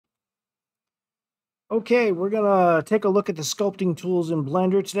Okay, we're gonna take a look at the sculpting tools in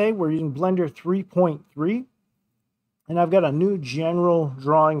Blender today. We're using Blender 3.3, and I've got a new general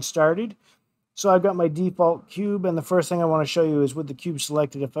drawing started. So I've got my default cube, and the first thing I want to show you is with the cube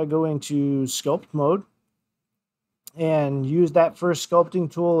selected, if I go into sculpt mode and use that first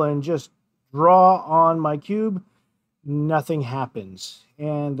sculpting tool and just draw on my cube, nothing happens.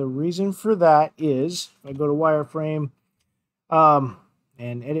 And the reason for that is, if I go to wireframe,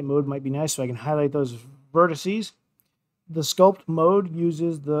 and edit mode might be nice so I can highlight those vertices. The sculpt mode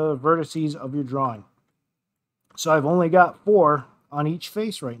uses the vertices of your drawing. So I've only got 4 on each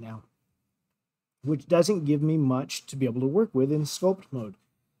face right now, which doesn't give me much to be able to work with in sculpt mode.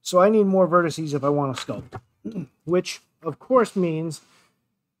 So I need more vertices if I want to sculpt, which of course means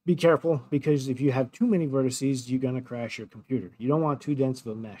be careful, because if you have too many vertices, you're going to crash your computer. You don't want too dense of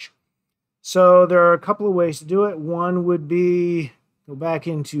a mesh. So there are a couple of ways to do it. One would be go back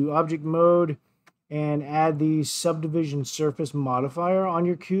into object mode and add the subdivision surface modifier on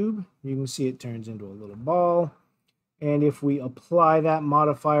your cube. You can see it turns into a little ball. And if we apply that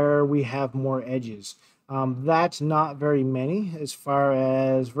modifier, we have more edges. That's not very many as far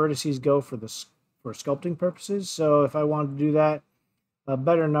as vertices go for sculpting purposes. So if I wanted to do that, a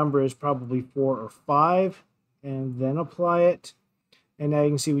better number is probably 4 or 5, and then apply it. And now you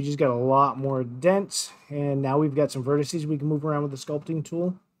can see we just got a lot more dense, and now we've got some vertices we can move around with the sculpting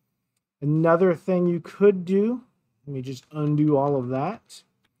tool. Another thing you could do, let me just undo all of that,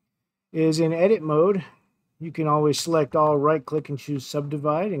 is in edit mode, you can always select all, right click and choose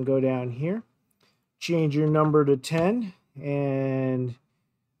subdivide and go down here. Change your number to 10, and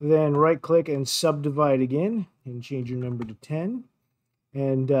then right click and subdivide again and change your number to 10.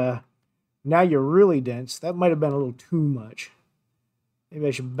 And now you're really dense. That might have been a little too much. Maybe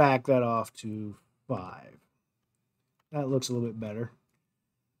I should back that off to 5. That looks a little bit better.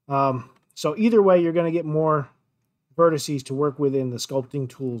 So either way, you're going to get more vertices to work with in the sculpting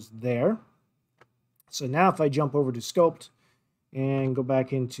tools there. So now if I jump over to sculpt and go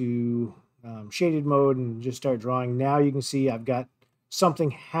back into shaded mode and just start drawing, now you can see I've got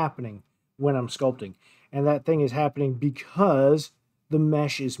something happening when I'm sculpting. And that thing is happening because the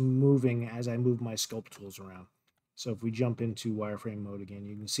mesh is moving as I move my sculpt tools around. So if we jump into wireframe mode again,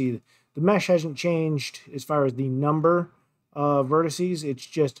 you can see the mesh hasn't changed as far as the number of vertices. It's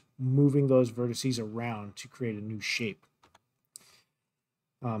just moving those vertices around to create a new shape.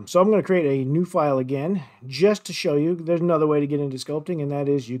 So I'm going to create a new file again just to show you there's another way to get into sculpting, and that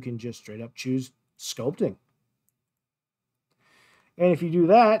is you can just straight up choose sculpting. And if you do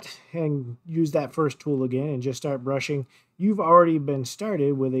that and use that first tool again and just start brushing, you've already been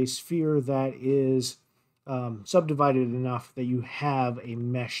started with a sphere that is subdivided enough that you have a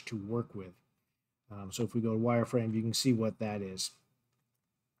mesh to work with. So if we go to wireframe, you can see what that is.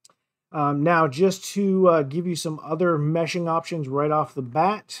 Now, just to give you some other meshing options right off the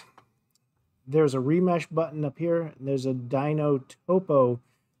bat, there's a remesh button up here. And there's a Dyno Topo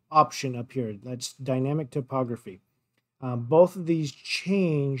option up here. That's dynamic topography. Both of these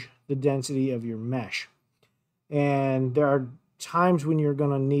change the density of your mesh. And there are times when you're going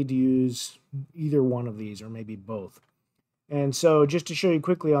to need to use either one of these or maybe both. And so just to show you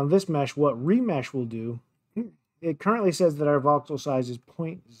quickly on this mesh, what remesh will do, it currently says that our voxel size is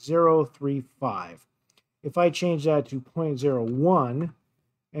 0.035. If I change that to 0.01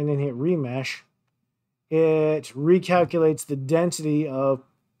 and then hit remesh, it recalculates the density of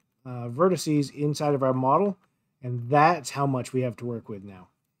vertices inside of our model. And that's how much we have to work with now.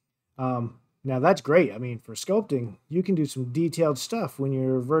 Now that's great. I mean, for sculpting, you can do some detailed stuff when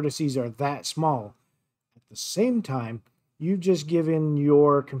your vertices are that small. At the same time, you've just given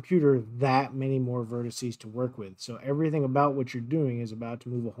your computer that many more vertices to work with. So everything about what you're doing is about to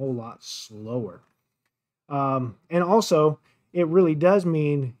move a whole lot slower. And also, it really does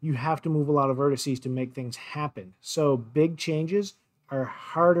mean you have to move a lot of vertices to make things happen. So big changes are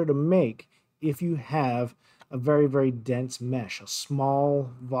harder to make if you have a very, very dense mesh, a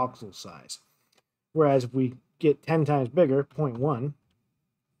small voxel size. Whereas if we get 10 times bigger, 0.1,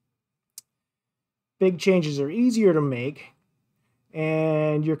 big changes are easier to make,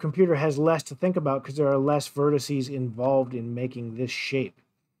 and your computer has less to think about because there are less vertices involved in making this shape.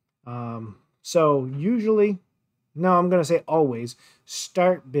 So usually, no, I'm going to say always,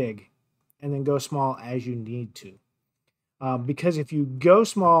 start big and then go small as you need to. Because if you go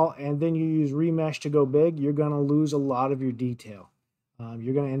small and then you use remesh to go big, you're going to lose a lot of your detail.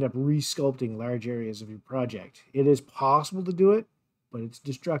 You're going to end up resculpting large areas of your project. It is possible to do it, but it's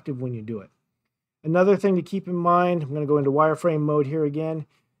destructive when you do it. Another thing to keep in mind, I'm going to go into wireframe mode here again,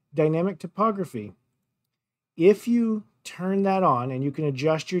 dynamic topography. If you turn that on, and you can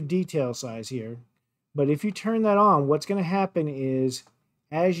adjust your detail size here, But if you turn that on, what's going to happen is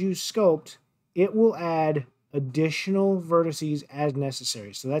as you sculpt, it will add additional vertices as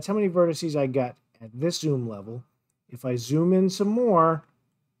necessary. So that's how many vertices I got at this zoom level. If I zoom in some more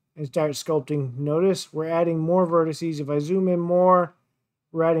and start sculpting, notice we're adding more vertices. If I zoom in more,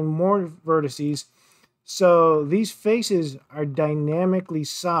 we're adding more vertices. So these faces are dynamically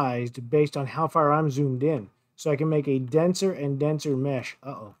sized based on how far I'm zoomed in. So I can make a denser and denser mesh.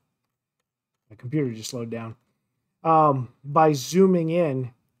 Uh-oh. My computer just slowed down. By zooming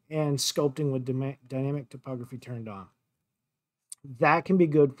in and sculpting with dynamic topography turned on. That can be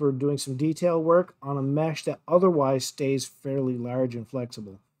good for doing some detail work on a mesh that otherwise stays fairly large and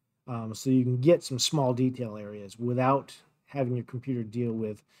flexible. So you can get some small detail areas without having your computer deal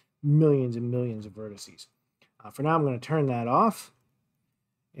with millions and millions of vertices. For now, I'm going to turn that off.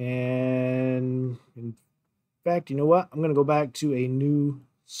 And in fact, you know what? I'm going to go back to a new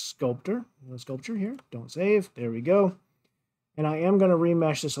sculpture here. Don't save. There we go. And I am going to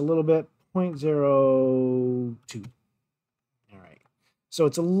remesh this a little bit, 0.02. All right. So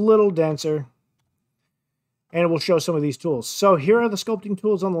it's a little denser. And it will show some of these tools. So here are the sculpting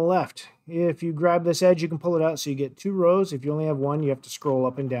tools on the left. If you grab this edge, you can pull it out so you get 2 rows. If you only have 1, you have to scroll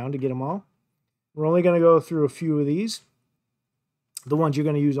up and down to get them all. We're only going to go through a few of these, the ones you're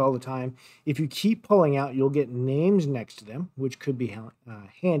going to use all the time. If you keep pulling out, you'll get names next to them, which could be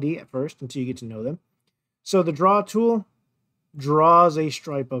handy at first until you get to know them. So the draw tool draws a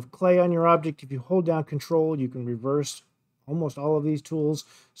stripe of clay on your object. If you hold down Control, you can reverse almost all of these tools.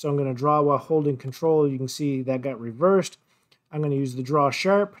 So I'm going to draw while holding Control. You can see that got reversed. I'm going to use the Draw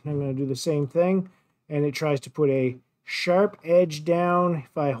Sharp, and I'm going to do the same thing. And it tries to put a sharp edge down.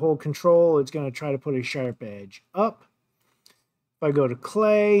 If I hold Control, it's going to try to put a sharp edge up. If I go to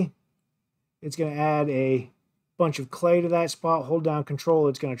clay, it's going to add a bunch of clay to that spot. Hold down Control,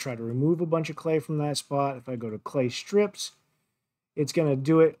 it's going to try to remove a bunch of clay from that spot. If I go to clay strips, it's going to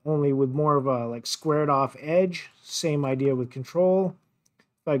do it only with more of a like squared off edge. Same idea with Control.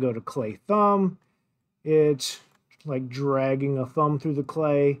 If I go to clay thumb, it's like dragging a thumb through the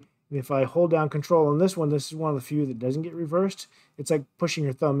clay. And if I hold down Control on this one, this is one of the few that doesn't get reversed. It's like pushing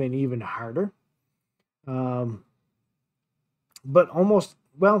your thumb in even harder. But almost,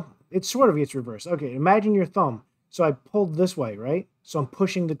 well, it sort of gets reversed. Okay, imagine your thumb. So I pulled this way, right? So I'm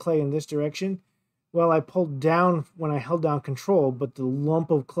pushing the clay in this direction. Well, I pulled down when I held down Control, but the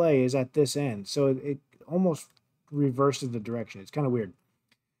lump of clay is at this end. So it almost reverses the direction. It's kind of weird.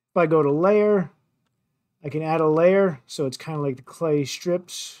 If I go to layer, I can add a layer. So it's kind of like the clay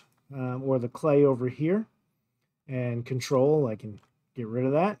strips or the clay over here. And Control, I can get rid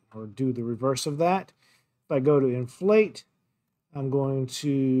of that or do the reverse of that. If I go to Inflate, I'm going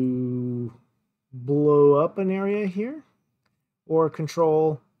to blow up an area here or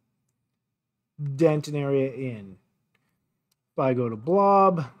Control, dent an area in. If I go to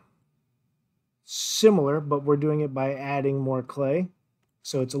Blob, similar, but we're doing it by adding more clay.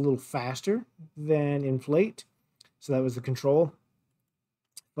 So it's a little faster than Inflate. So that was the Control.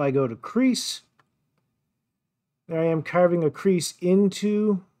 If I go to Crease, there I am carving a crease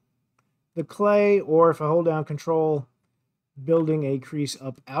into the clay, or if I hold down Control, building a crease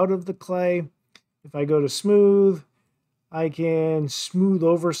up out of the clay. If I go to Smooth, I can smooth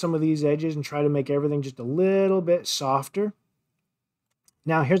over some of these edges and try to make everything just a little bit softer.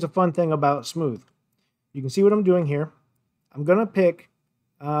 Now, here's a fun thing about Smooth. You can see what I'm doing here. I'm going to pick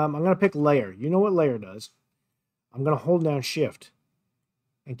Layer. You know what Layer does. I'm going to hold down Shift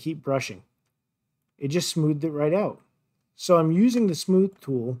and keep brushing. It just smoothed it right out. So I'm using the Smooth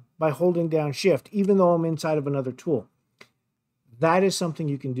tool by holding down Shift, even though I'm inside of another tool. That is something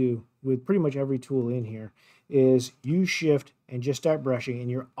you can do with pretty much every tool in here, is use Shift and just start brushing, and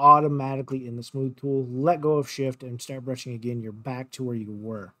you're automatically in the Smooth tool. Let go of Shift and start brushing again. You're back to where you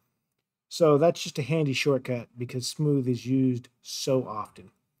were. So that's just a handy shortcut because Smooth is used so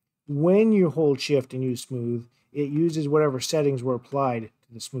often. When you hold Shift and use Smooth, it uses whatever settings were applied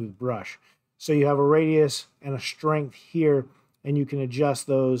to the Smooth brush. So you have a radius and a strength here, and you can adjust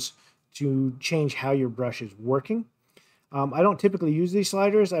those to change how your brush is working. I don't typically use these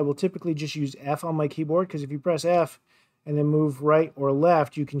sliders. I will typically just use F on my keyboard, because if you press F and then move right or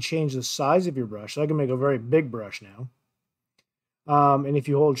left, you can change the size of your brush. So I can make a very big brush now. And if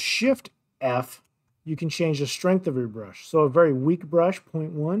you hold Shift F, you can change the strength of your brush. So a very weak brush,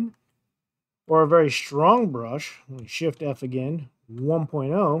 0.1, or a very strong brush, Shift F again,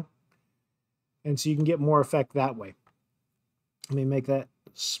 1.0. And so you can get more effect that way. Let me make that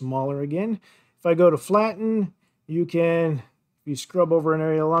smaller again. If I go to Flatten, you can, if you scrub over an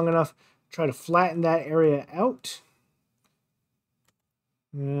area long enough, try to flatten that area out.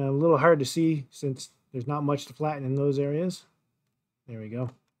 A little hard to see since There's not much to flatten in those areas. There we go.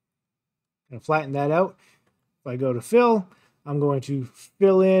 Gonna flatten that out. If I go to fill, I'm going to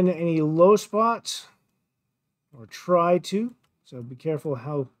fill in any low spots, or try to. So be careful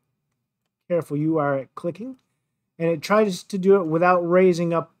how careful you are at clicking. And it tries to do it without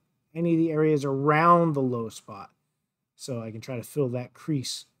raising up any of the areas around the low spot. So I can try to fill that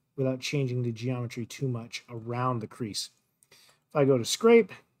crease without changing the geometry too much around the crease. If I go to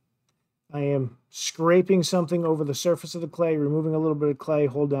scrape, I am scraping something over the surface of the clay, removing a little bit of clay,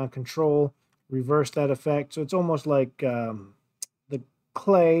 hold down Control, reverse that effect. So it's almost like the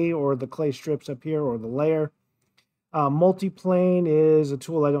clay or the clay strips up here or the layer. Multiplane is a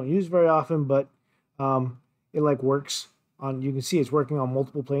tool I don't use very often, but it like works on, you can see it's working on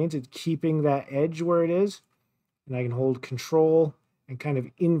multiple planes. It's keeping that edge where it is, and I can hold Control and kind of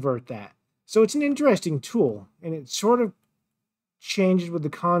invert that. So it's an interesting tool, and it sort of changes with the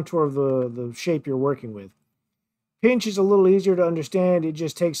contour of the shape you're working with. Pinch is a little easier to understand. It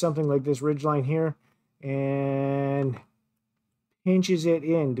just takes something like this ridgeline here and pinches it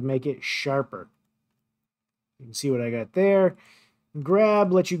in to make it sharper. You can see what I got there.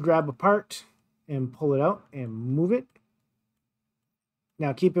 Grab lets you grab a part and pull it out and move it.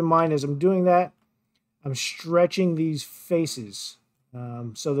 Now keep in mind, as I'm doing that, I'm stretching these faces.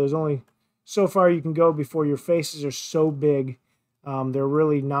 So there's only so far you can go before your faces are so big they're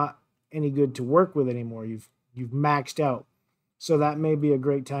really not any good to work with anymore. You've maxed out. So that may be a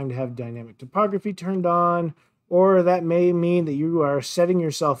great time to have dynamic topography turned on, or that may mean that you are setting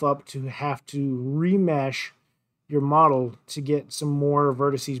yourself up to have to remesh your model to get some more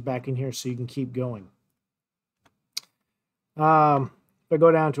vertices back in here so you can keep going. If I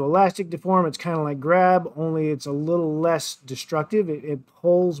go down to elastic deform, it's kind of like grab, only it's a little less destructive. It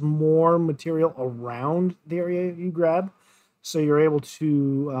pulls more material around the area you grab, so you're able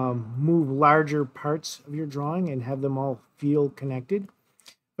to move larger parts of your drawing and have them all feel connected.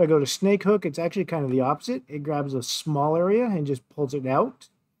 If I go to snake hook, it's actually kind of the opposite. It grabs a small area and just pulls it out.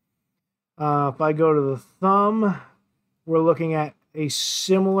 If I go to the thumb, we're looking at a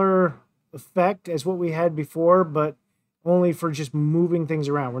similar effect as what we had before, but only for just moving things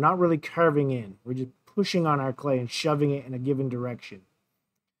around. We're not really carving in. We're just pushing on our clay and shoving it in a given direction.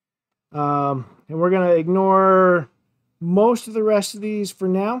 And we're going to ignore most of the rest of these for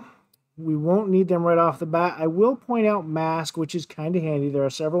now. We won't need them right off the bat. I will point out mask, which is kind of handy. There are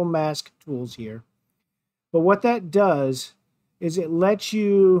several mask tools here. But what that does is it lets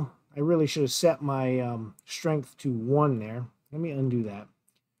you... I really should have set my strength to 1 there. Let me undo that.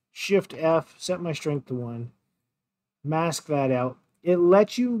 Shift F, set my strength to 1. Mask that out. It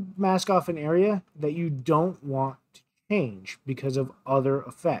lets you mask off an area that you don't want to change because of other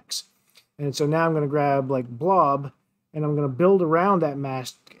effects. And so now I'm going to grab like Blob, and I'm going to build around that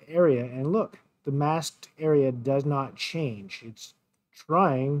masked area. And look, the masked area does not change. It's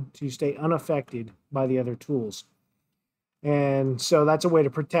trying to stay unaffected by the other tools. And so that's a way to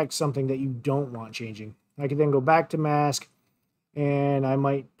protect something that you don't want changing. I can then go back to mask, and I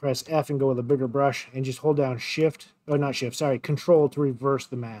might press F and go with a bigger brush and just hold down Shift, or not Shift, sorry, Control to reverse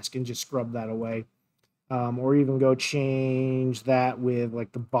the mask and just scrub that away. Or even go change that with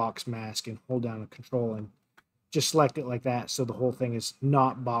like the box mask and hold down Control and just select it like that so the whole thing is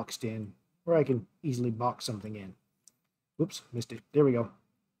not boxed in, or I can easily box something in. Oops, missed it. There we go.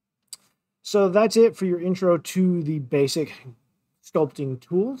 So that's it for your intro to the basic sculpting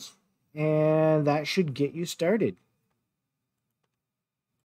tools, and that should get you started.